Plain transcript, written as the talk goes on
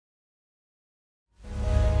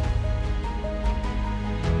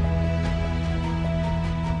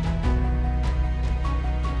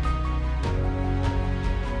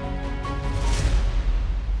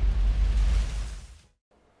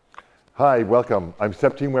Hi, welcome. I'm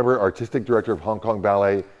Septime Webre, Artistic Director of Hong Kong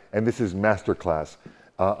Ballet, and this is Masterclass.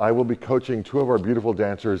 I will be coaching two of our beautiful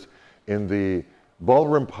dancers in the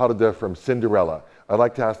ballroom Pas de Deux from Cinderella. I'd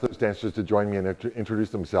like to ask those dancers to join me and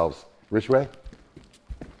introduce themselves. Ruixue?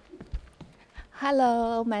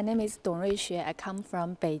 Hello, my name is Ruixue. I come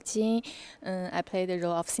from Beijing. I play the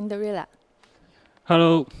role of Cinderella.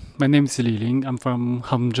 Hello, my name is Li Lin. I'm from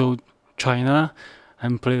Hangzhou, China.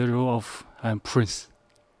 I play the role of Prince.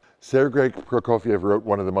 Sergei Prokofiev wrote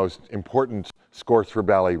one of the most important scores for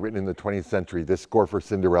ballet written in the 20th century, this score for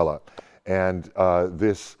Cinderella. And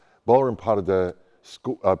this ballroom Pas de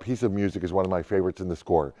Deux piece of music is one of my favorites in the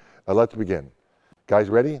score. Let's begin. Guys,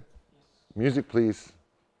 ready? Yes. Music, please.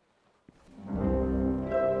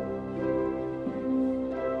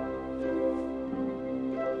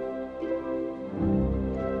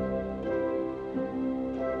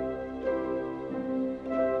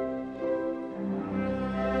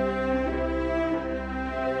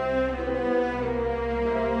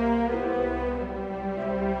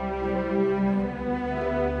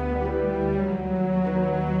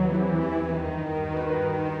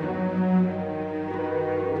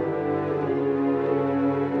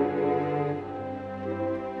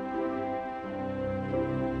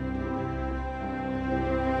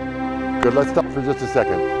 Good, let's stop for just a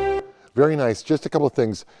second. Very nice, just a couple of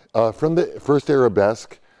things. From the first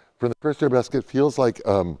arabesque, it feels like,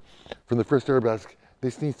 from the first arabesque,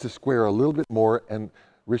 this needs to square a little bit more, and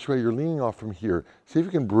Ruixue, you're leaning off from here. See if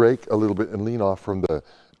you can break a little bit and lean off from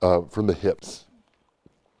the hips.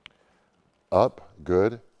 Up,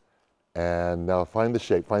 good. And now find the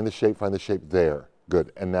shape, find the shape there.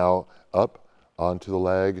 Good, and now up, onto the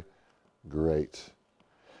leg, great.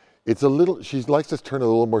 It's a little, she likes to turn a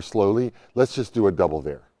little more slowly. Let's just do a double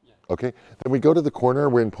there, okay? Then we go to the corner,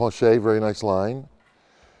 we're in penché, very nice line.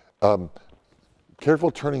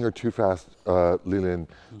 Careful turning her too fast, Lilin.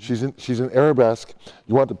 She's in arabesque,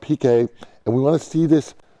 you want to piqué, and we want to see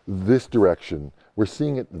this direction. We're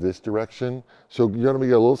seeing it this direction, so you're gonna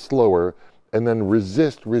be a little slower, and then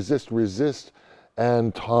resist,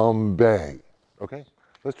 and tombe, okay?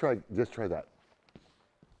 Let's just try that.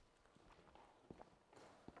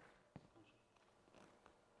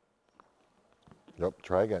 Nope,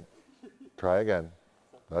 try again. Try again.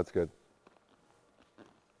 That's good.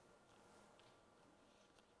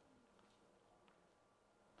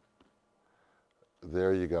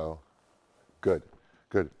 There you go. Good,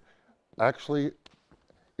 good. Actually,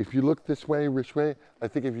 if you look this way, Ruixue, I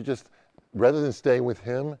think if you just, rather than staying with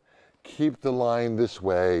him, keep the line this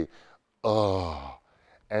way. Oh,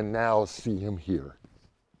 and now see him here.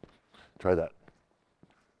 Try that.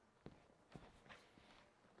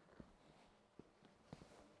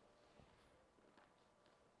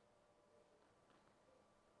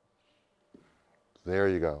 There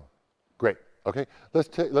you go. Great. Okay,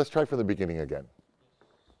 let's try from the beginning again.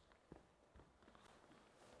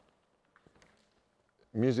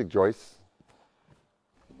 Music, Joyce.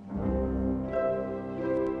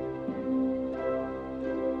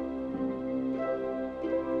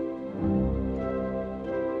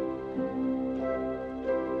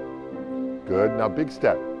 Good. Now big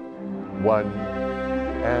step. One,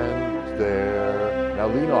 and there. Now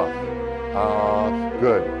lean off. Off.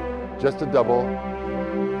 Good. Just a double.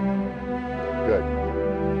 Good.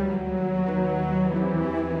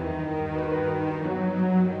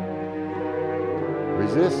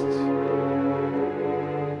 Resist.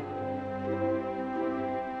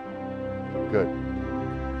 Good.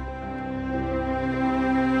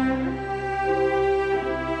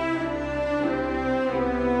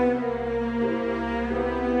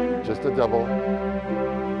 Just a double.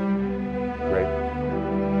 Great.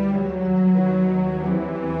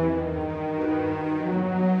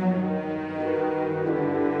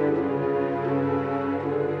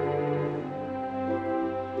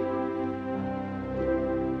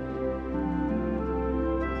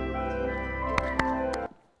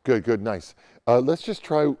 Good, good, nice. Let's just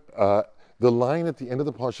try, the line at the end of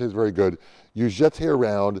the penché is very good. You jeté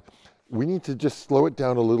around. We need to just slow it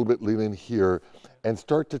down a little bit, Lilin, here, and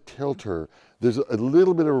start to tilt her. There's a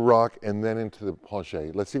little bit of rock and then into the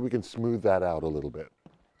penché. Let's see if we can smooth that out a little bit.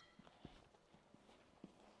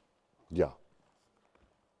 Yeah.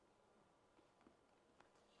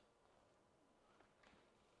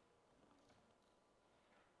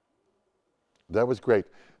 That was great.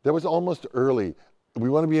 That was almost early. We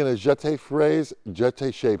want to be in a jeté phrase,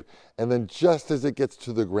 jeté shape, and then just as it gets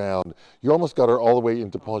to the ground, you almost got her all the way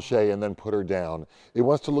into penché and then put her down. It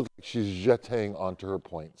wants to look like she's jetéing onto her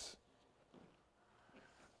points.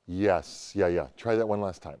 Yes, yeah. Try that one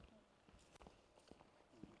last time.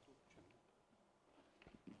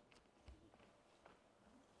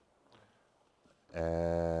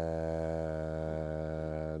 And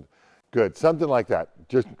good, something like that.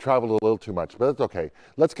 Just traveled a little too much, but that's okay.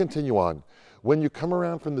 Let's continue on. When you come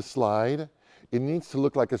around from the slide, it needs to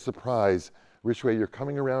look like a surprise. Ruixue, you're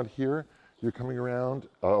coming around here. You're coming around.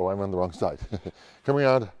 Oh, I'm on the wrong side. Coming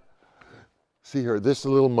around. See here, this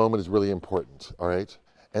little moment is really important, all right?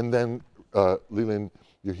 And then, Lilin,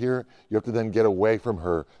 you're here. You have to then get away from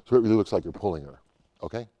her so it really looks like you're pulling her,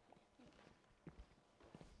 okay?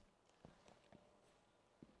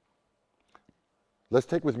 Let's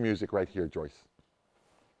take with music right here, Joyce.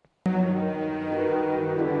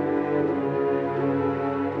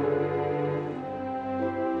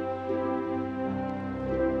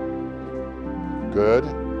 Good.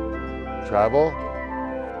 Travel.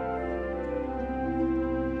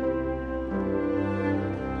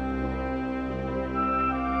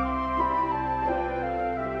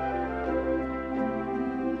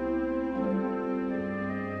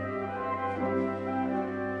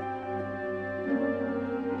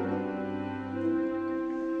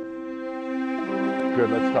 Good,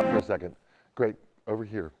 let's stop for a second. Great, over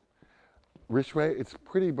here. Ruixue, it's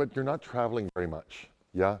pretty, but you're not traveling very much,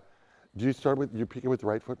 yeah? Do you start with, you pique with the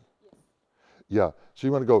right foot? Yes. Yeah, so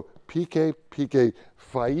you want to go pique, pique,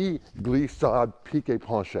 failli, glissade, pique,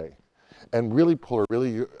 penché. And really pull her,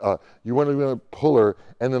 really, you want to pull her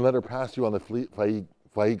and then let her pass you on the failli,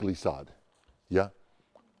 glissade, yeah?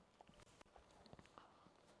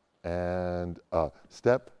 And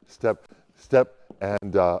step, step, step,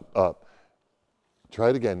 and up. Try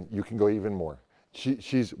it again. You can go even more.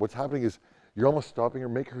 She's what's happening is you're almost stopping her.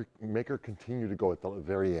 Make her continue to go at the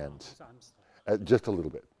very end, just a little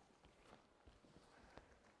bit.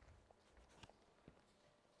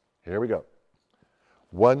 Here we go.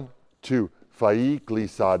 1, 2, failli,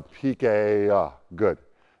 glissade, pique. Good,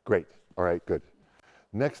 great. All right, good.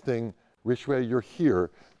 Next thing, Ruixue, you're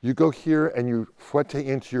here. You go here and you fouette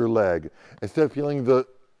into your leg instead of feeling the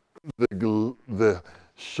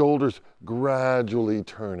shoulders gradually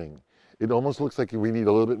turning. It almost looks like we need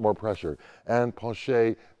a little bit more pressure. And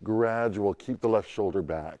penché, gradual, keep the left shoulder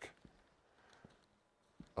back.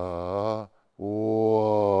 Whoa,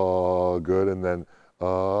 good, and then,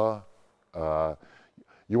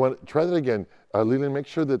 you want to try that again. Lilin, make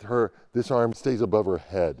sure that this arm stays above her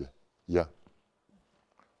head. Yeah.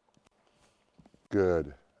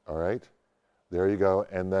 Good, all right. There you go,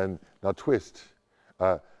 and then, now twist.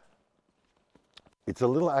 It's a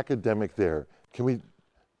little academic there. Can we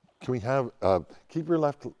have, keep your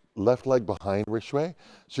left leg behind, Ruixue,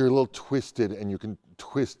 so you're a little twisted and you can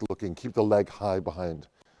twist looking, keep the leg high behind,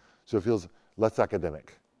 so it feels less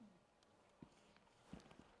academic.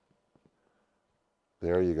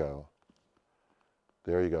 There you go.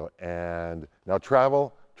 There you go. And now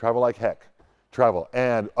travel like heck. Travel,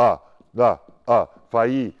 and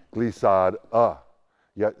failli, glissade,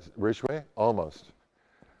 Yeah, Ruixue, almost.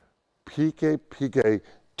 Pique, pique,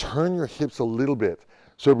 turn your hips a little bit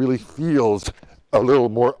so it really feels a little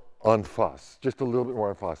more en face, just a little bit more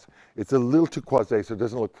en face. It's a little too croisé so it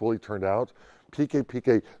doesn't look fully turned out. Pique,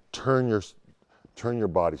 pique, turn your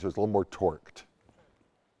body so it's a little more torqued.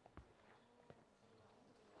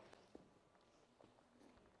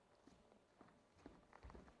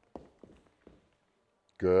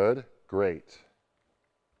 Good, great.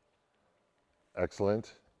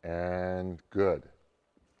 Excellent, and good.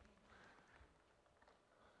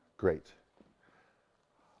 Great.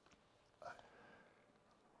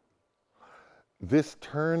 This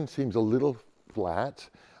turn seems a little flat.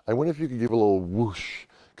 I wonder if you could give a little whoosh,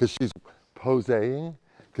 because she's posing.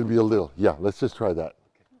 Could be a little, yeah, let's just try that,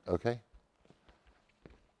 okay?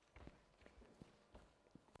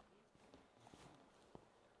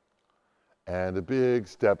 And a big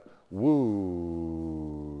step,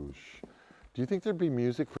 whoosh. Do you think there'd be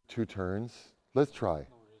music for 2 turns? Let's try.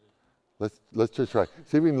 Let's just try.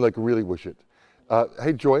 See if we can like really whoosh it.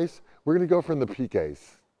 Hey Joyce, we're gonna go from the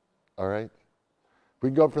piques, all right? We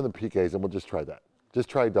can go from the piques and we'll just try that. Just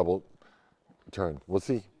try double turn. We'll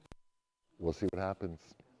see. We'll see what happens.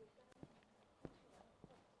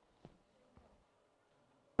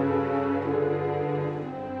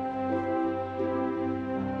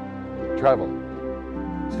 Travel.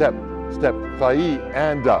 Step, step, failli,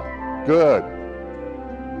 and good.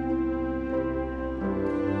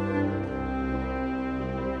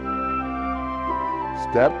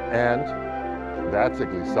 Step, and that's a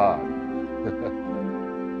glissade.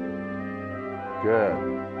 Good.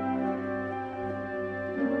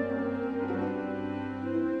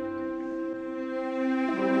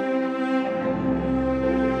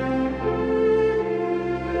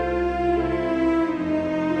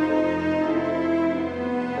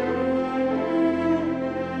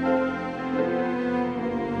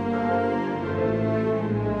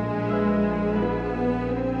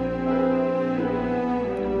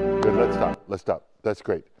 let's stop. That's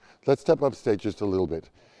great. Let's step up stage just a little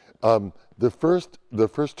bit. The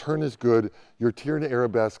first turn is good. Your tier in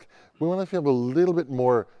arabesque. We want to feel a little bit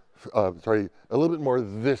more, a little bit more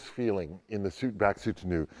this feeling in the suit, back suit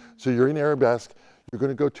tenue. So you're in arabesque. You're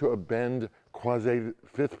going to go to a bend, croisé,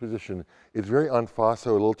 fifth position. It's very en face,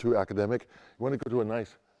 so a little too academic. You want to go to a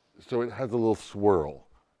nice, so it has a little swirl.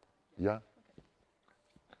 Yeah?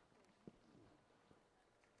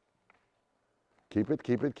 Keep it,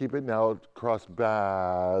 keep it, keep it. Now cross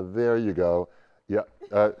back. There you go. Yeah.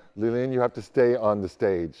 Lilian, you have to stay on the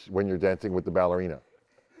stage when you're dancing with the ballerina.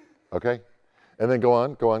 Okay? And then go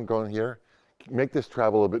on here. Make this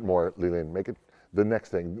travel a bit more, Lilian. Make it the next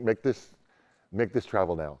thing. Make this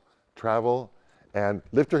travel now. Travel and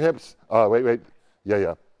lift your hips. Oh, wait.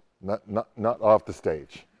 Yeah. Not off the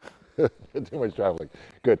stage. Too much traveling.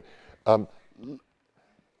 Good.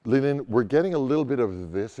 Lilian, we're getting a little bit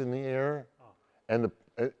of this in the air. And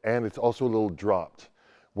it's also a little dropped.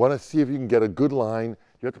 Want to see if you can get a good line.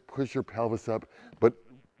 You have to push your pelvis up, but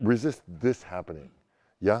resist this happening.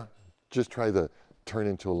 Yeah? Just try to turn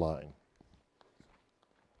into a line.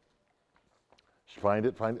 Find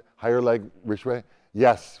it. Higher leg, Ruixue.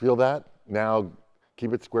 Yes, feel that? Now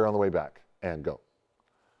keep it square on the way back and go.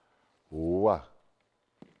 Wow.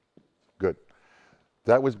 Good.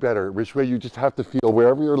 That was better. Ruixue, you just have to feel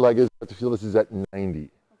wherever your leg is, you have to feel this is at 90.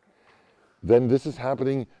 Then this is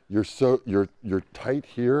happening, you're tight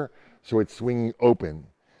here, so it's swinging open.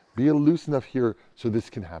 Be loose enough here so this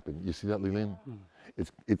can happen. You see that, Lilian?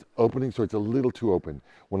 It's opening, so it's a little too open.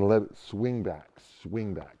 Want to let it swing back,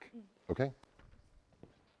 okay?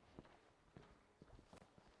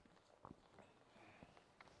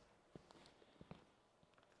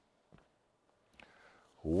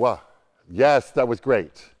 Wow, yes, that was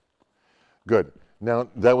great. Good, now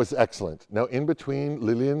that was excellent. Now in between,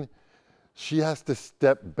 Lilian, she has to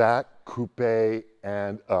step back, coupe,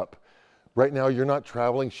 and up. Right now, you're not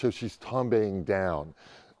traveling, so she's tombeing down.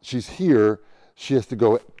 She's here, she has to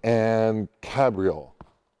go and cabriole.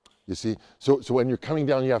 You see? So when you're coming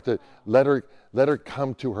down, you have to let her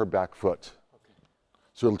come to her back foot. Okay.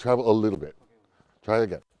 So it'll travel a little bit. Okay. Try it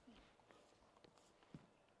again.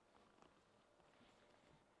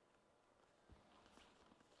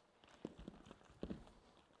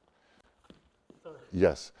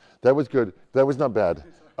 Yes, that was good. That was not bad.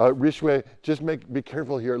 Ruixue, just be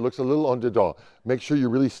careful here. It looks a little en dedans. Make sure you're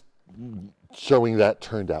really showing that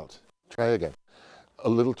turned out. Try again. A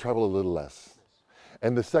little travel, a little less.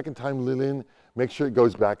 And the second time, Lilian, make sure it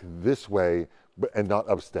goes back this way and not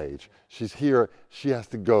upstage. She's here. She has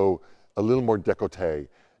to go a little more décolleté.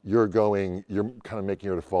 You're kind of making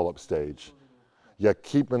her to fall upstage. Yeah,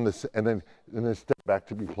 keep in this, and then step back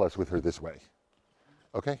to B+ with her this way.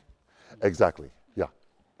 Okay? Exactly. Yeah.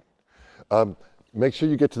 Make sure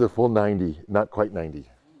you get to the full 90, not quite 90.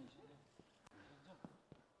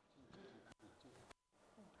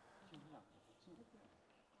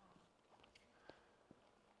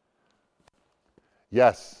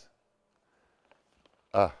 Yes.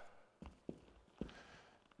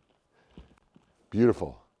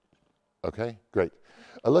 Beautiful. Okay, great.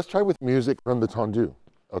 Let's try with music from the tendu,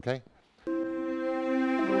 okay?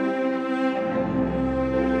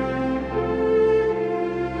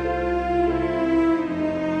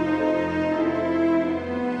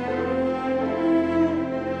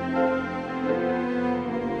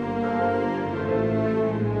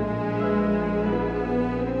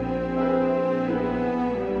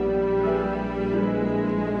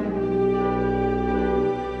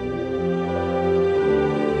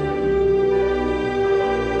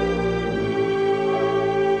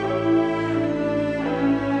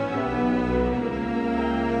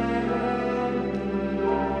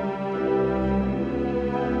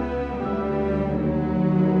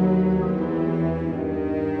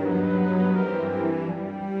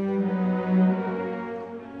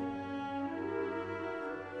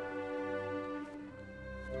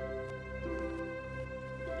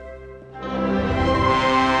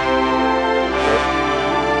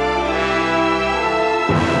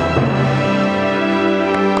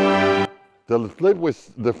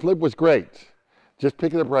 The flip was great. Just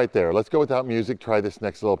pick it up right there. Let's go without music. Try this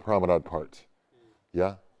next little promenade part.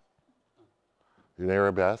 Yeah? An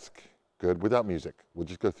arabesque. Good. Without music. We'll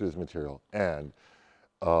just go through this material. And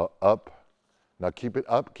up. Now keep it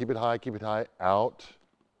up. Keep it high. Keep it high. Out.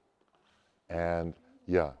 And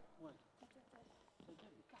yeah.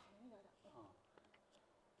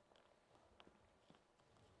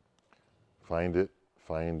 Find it.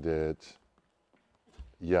 Find it.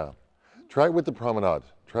 Yeah. Try it with the promenade.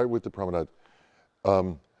 Try it with the promenade.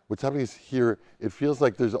 What's happening is here, it feels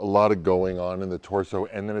like there's a lot of going on in the torso,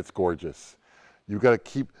 and then it's gorgeous. You've got to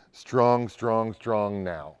keep strong, strong, strong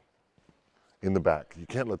now in the back. You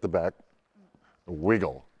can't let the back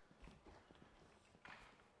wiggle.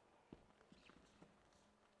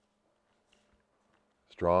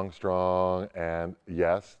 Strong, strong, and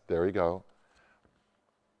yes, there we go.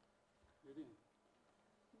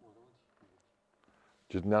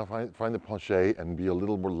 Just now find the penché and be a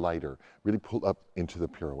little more lighter. Really pull up into the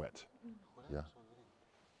pirouette. Yeah.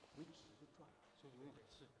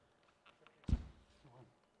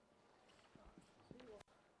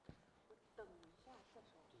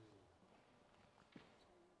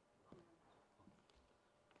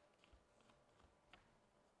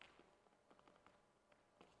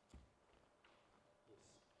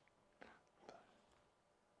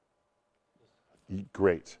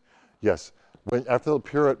 Great. Yes. After the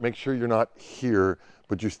pirouette, make sure you're not here,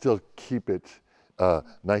 but you still keep it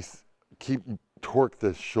nice. Torque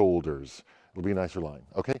the shoulders. It'll be a nicer line.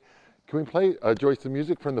 Okay? Can we play, Joyce, the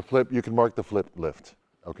music from the flip? You can mark the flip lift.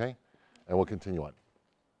 Okay? And we'll continue on.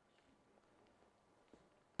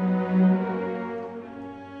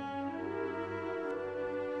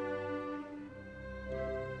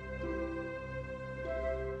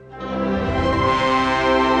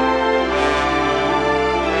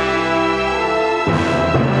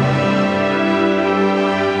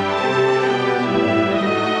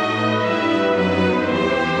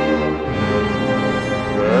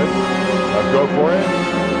 Go for it.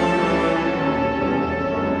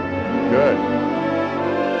 Good.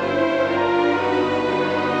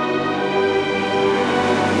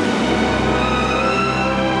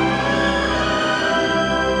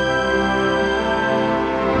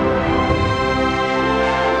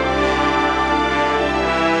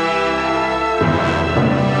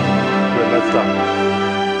 Good, let's stop.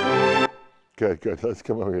 Good, let's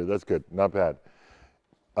come over here. That's good, not bad.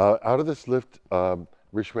 Out of this lift,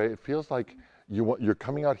 Ruixue, it feels like you're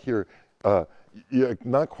coming out here, you're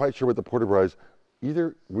not quite sure what the port de bras is.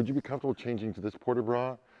 Either would you be comfortable changing to this port de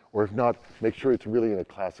bras, or if not, make sure it's really in a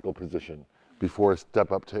classical position before a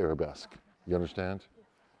step up to arabesque. You understand?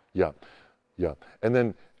 Yeah, yeah. And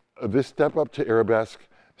then this step up to arabesque,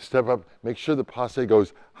 step up, make sure the passe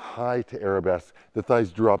goes high to arabesque, the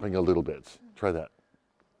thighs dropping a little bit. Try that.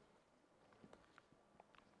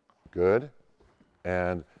 Good.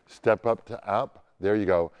 And step up to up. There you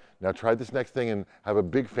go. Now try this next thing and have a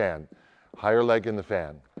big fan. Higher leg in the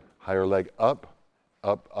fan. Higher leg up,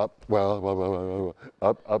 up, up, up,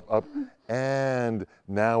 up, up. And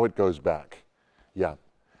now it goes back. Yeah.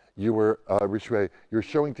 You were, Ruixue, you're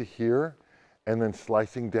showing to here and then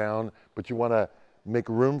slicing down, but you want to make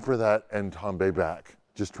room for that and tombe back.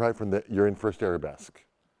 Just try it from the, you're in first arabesque.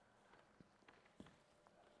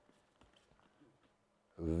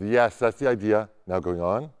 Yes, that's the idea. Now going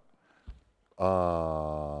on.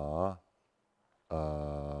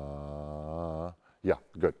 Yeah,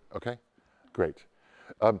 good. Okay, great.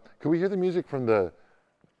 Can we hear the music from the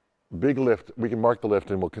big lift? We can mark the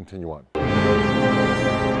lift and we'll continue on. Good.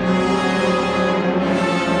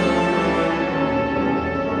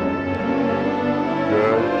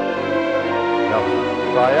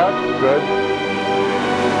 Now, thigh up. Good.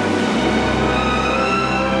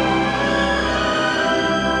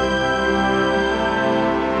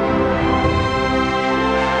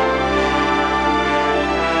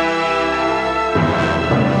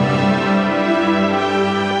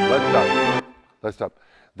 Let's stop.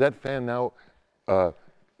 That fan now, the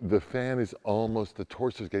fan is almost, the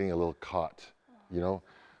torso is getting a little caught, you know?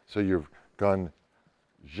 So you've gone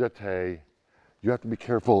jeté. You have to be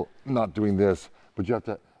careful not doing this, but you have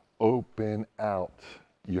to open out.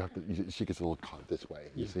 You have to, she gets a little caught this way,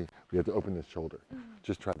 you see? We have to open this shoulder.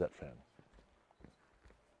 Just try that fan.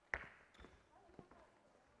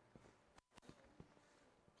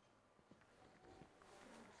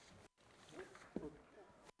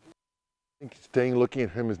 I think staying looking at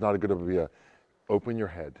him is not a good idea. Open your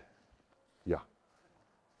head. Yeah.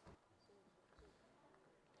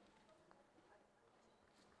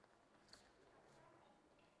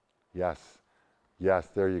 Yes. Yes,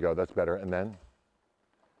 there you go. That's better. And then?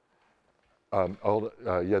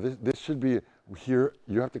 Yeah, this should be here.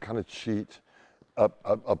 You have to kind of cheat up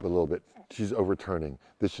a little bit. She's overturning.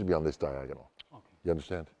 This should be on this diagonal. Okay. You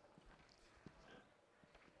understand?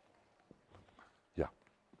 Yeah.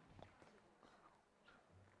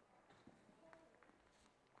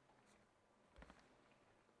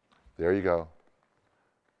 There you go.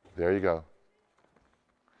 There you go.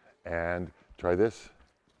 And try this.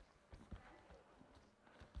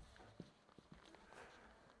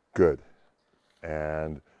 Good.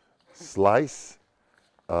 And slice.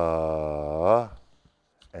 And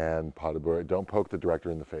pas de deux. Don't poke the director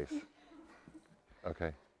in the face.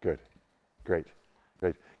 Okay, good. Great.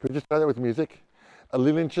 Great. Can we just try that with music?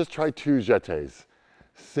 Lillian, just try 2 jetés.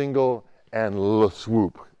 Single and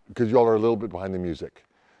swoop, because you all are a little bit behind the music.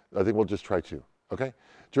 I think we'll just try 2. Okay?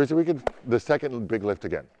 Joyce, we can, the second big lift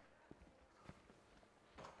again.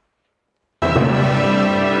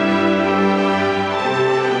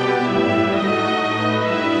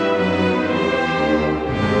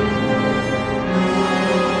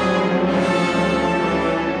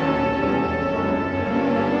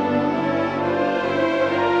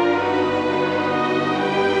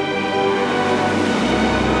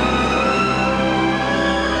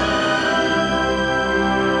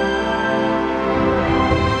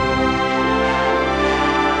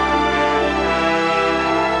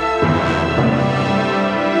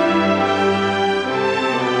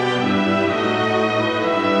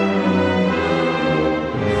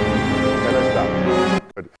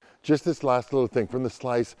 Just this last little thing, from the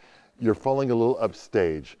slice, you're falling a little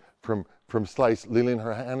upstage. From slice, Lillian,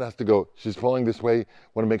 her hand has to go, she's falling this way,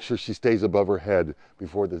 want to make sure she stays above her head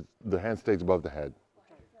before the hand stays above the head.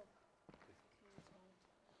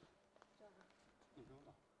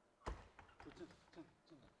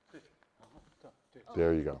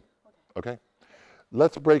 There you go. Okay?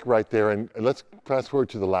 Let's break right there and let's fast forward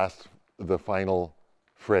to the final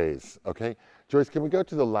phrase, okay? Joyce, can we go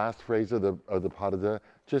to the last phrase of the Pas de Deux,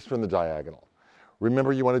 just from the diagonal?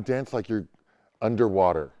 Remember, you want to dance like you're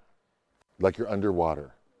underwater. Like you're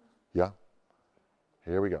underwater. Yeah?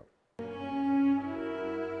 Here we go.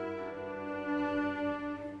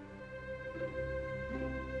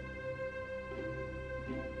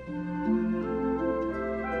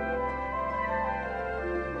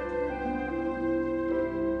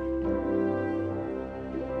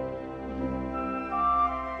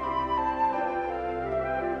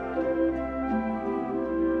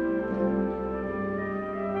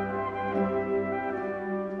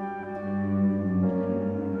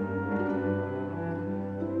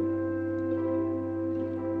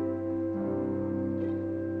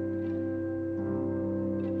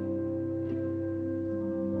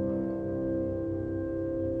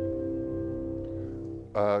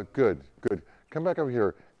 Good, good. Come back over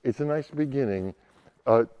here. It's a nice beginning.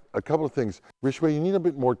 A couple of things. Ruixue, you need a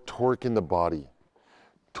bit more torque in the body.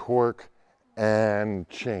 Torque and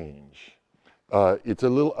change. It's a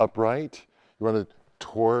little upright. You want to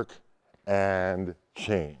torque and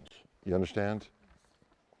change. You understand?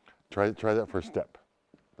 Try that first step.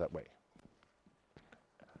 That way.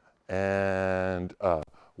 And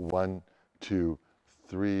 1, 2,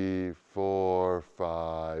 3, 4,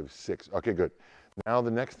 5, 6. Okay, good. Now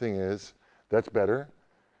the next thing is, that's better.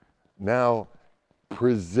 Now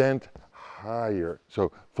present higher.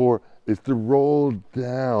 So it's the roll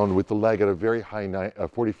down with the leg at a very high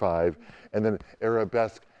 45, and then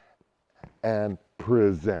arabesque and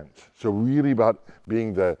present. So really about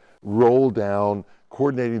being the roll down,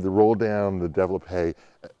 coordinating the roll down, the développé,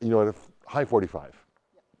 at a high 45.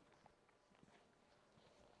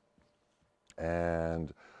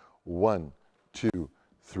 And 1, 2,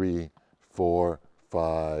 3, 4,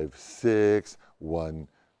 5, 6. 1,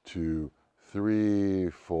 2, 3,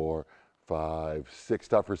 4, 5, 6.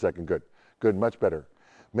 Stop for a second. Good. Good. Much better.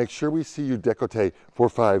 Make sure we see you décolleté 4,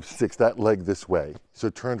 5, 6. That leg this way. So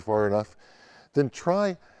turn far enough. Then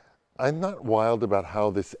try. I'm not wild about how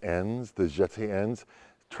this ends. The jeté ends.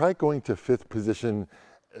 Try going to 5th position,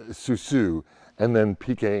 sous, and then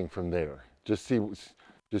piquéing from there. Just see what.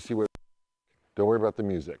 Don't worry about the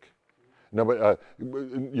music. No, but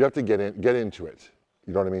you have to get into it.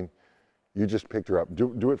 You know what I mean? You just picked her up.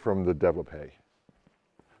 Do it from the développé.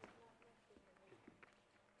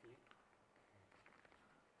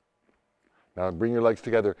 Now bring your legs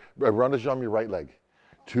together. Rond de jambe, your right leg,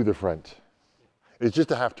 to the front. It's just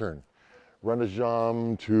a half turn. Rond de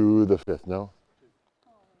jambe to the 5th. No.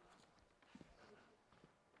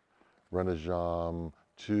 Rond de jambe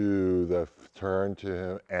to the turn to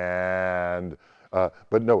him and.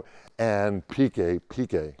 But no, and piqué.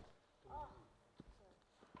 Piqué.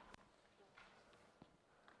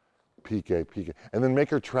 And then make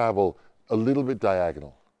her travel a little bit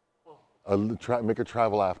diagonal. Make her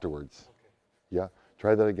travel afterwards. Okay. Yeah,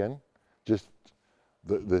 try that again. Just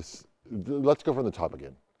let's go from the top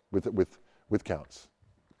again with counts.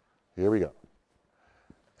 Here we go.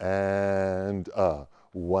 And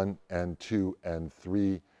 1 and 2 and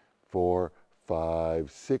 3, 4,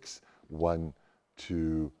 5, 6. 1,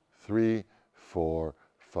 2, 3, 4,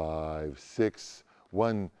 5, 6.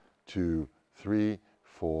 1, 2, 3,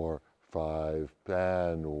 4, 5,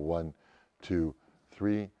 and 1, 2,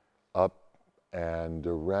 3, up and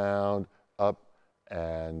around, up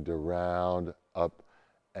and around, up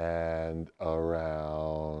and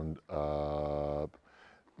around, up.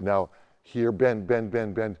 Now here, bend, bend,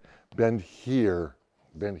 bend, bend, bend here,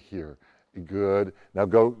 bend here. Good. Now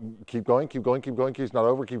go, keep going, keep going, keep going. It's not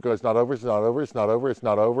over, keep going. It's not over, it's not over, it's not over, it's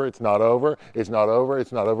not over, it's not over, it's not over,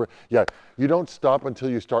 it's not over. Yeah, you don't stop until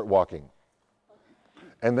you start walking.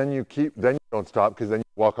 And then you don't stop because then you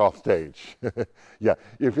walk off stage. Yeah,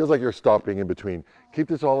 it feels like you're stopping in between. Keep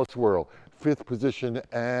this all a swirl. Fifth position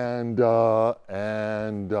and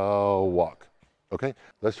walk. Okay,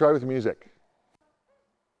 let's try with music.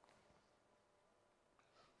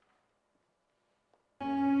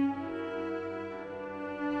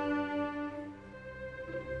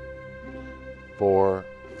 Four,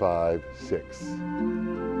 5, 6.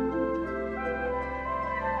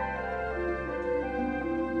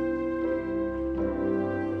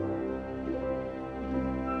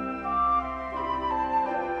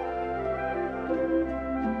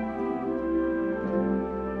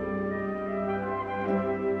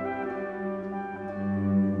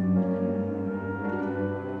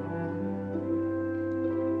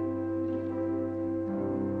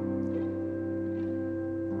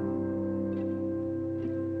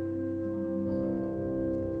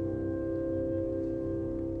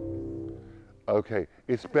 Okay,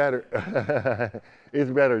 it's better. It's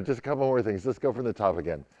better. Just a couple more things. Let's go from the top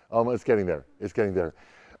again. It's getting there. It's getting there.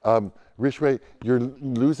 Ruixue, you're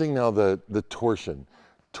losing now the torsion.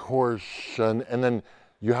 Torsion, and then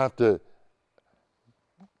you have to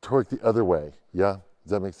torque the other way. Yeah?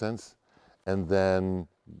 Does that make sense? And then,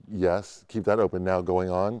 yes, keep that open now going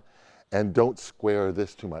on. And don't square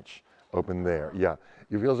this too much. Open there. Yeah.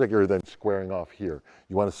 It feels like you're then squaring off here.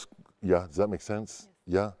 You want to, yeah, does that make sense?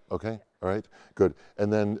 Yeah? Okay. All right, good.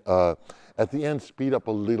 And then at the end, speed up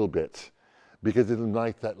a little bit because it'll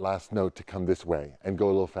like that last note to come this way and go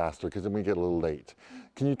a little faster because then we get a little late.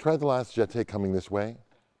 Can you try the last jeté coming this way?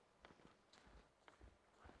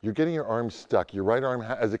 You're getting your arm stuck. Your right arm,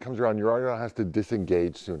 as it comes around, your right arm has to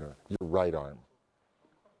disengage sooner. Your right arm.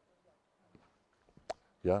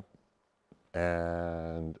 Yeah?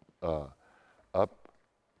 And up.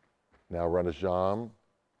 Now run a jambe.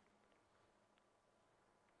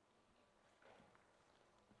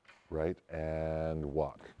 Right, and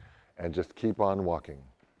walk. And just keep on walking.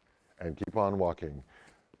 And keep on walking.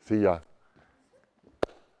 See ya.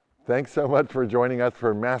 Thanks so much for joining us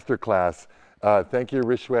for Masterclass. Thank you,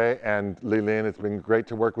 Ruixue and Li Lin. It's been great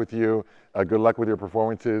to work with you. Good luck with your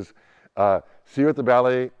performances. See you at the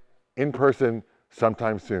ballet in person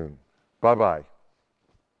sometime soon. Bye-bye.